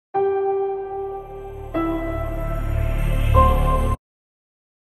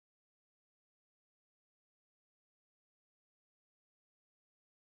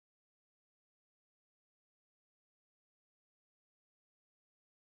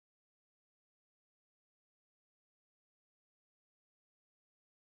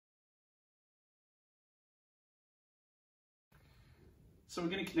So we're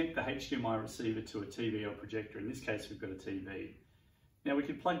going to connect the HDMI receiver to a TV or projector. In this case, we've got a TV. Now we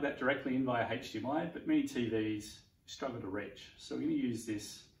could plug that directly in via HDMI, but many TVs struggle to reach. So we're going to use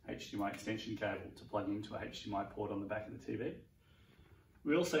this HDMI extension cable to plug into a HDMI port on the back of the TV.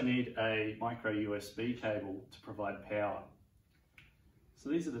 We also need a micro USB cable to provide power. So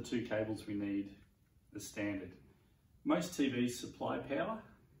these are the two cables we need as standard. Most TVs supply power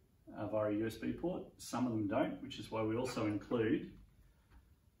via a USB port, some of them don't, which is why we also include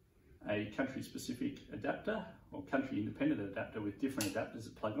a country-specific adapter or country-independent adapter with different adapters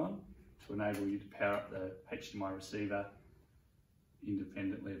that plug on to enable you to power up the HDMI receiver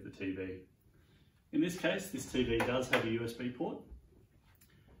independently of the TV. In this case, this TV does have a USB port.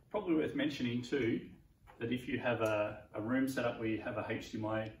 Probably worth mentioning too, that if you have a room set up where you have a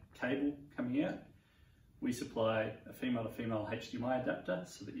HDMI cable coming out, we supply a female to female HDMI adapter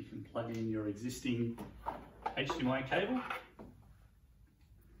so that you can plug in your existing HDMI cable.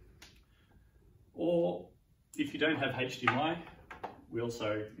 Or if you don't have HDMI, we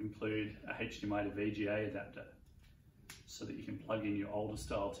also include a HDMI to VGA adapter so that you can plug in your older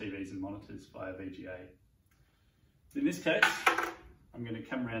style TVs and monitors via VGA. In this case, I'm going to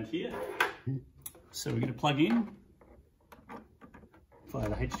come around here. So we're going to plug in via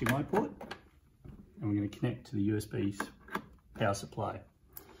the HDMI port and we're going to connect to the USB power supply.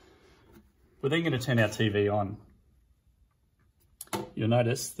 We're then going to turn our TV on. You'll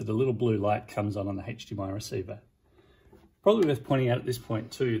notice that a little blue light comes on the HDMI receiver. Probably worth pointing out at this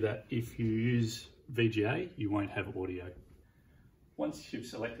point too that if you use VGA, you won't have audio. Once you've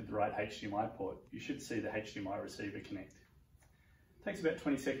selected the right HDMI port, you should see the HDMI receiver connect. It takes about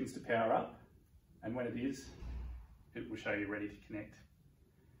 20 seconds to power up, and when it is, it will show you ready to connect.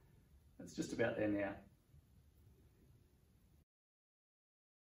 It's just about there now.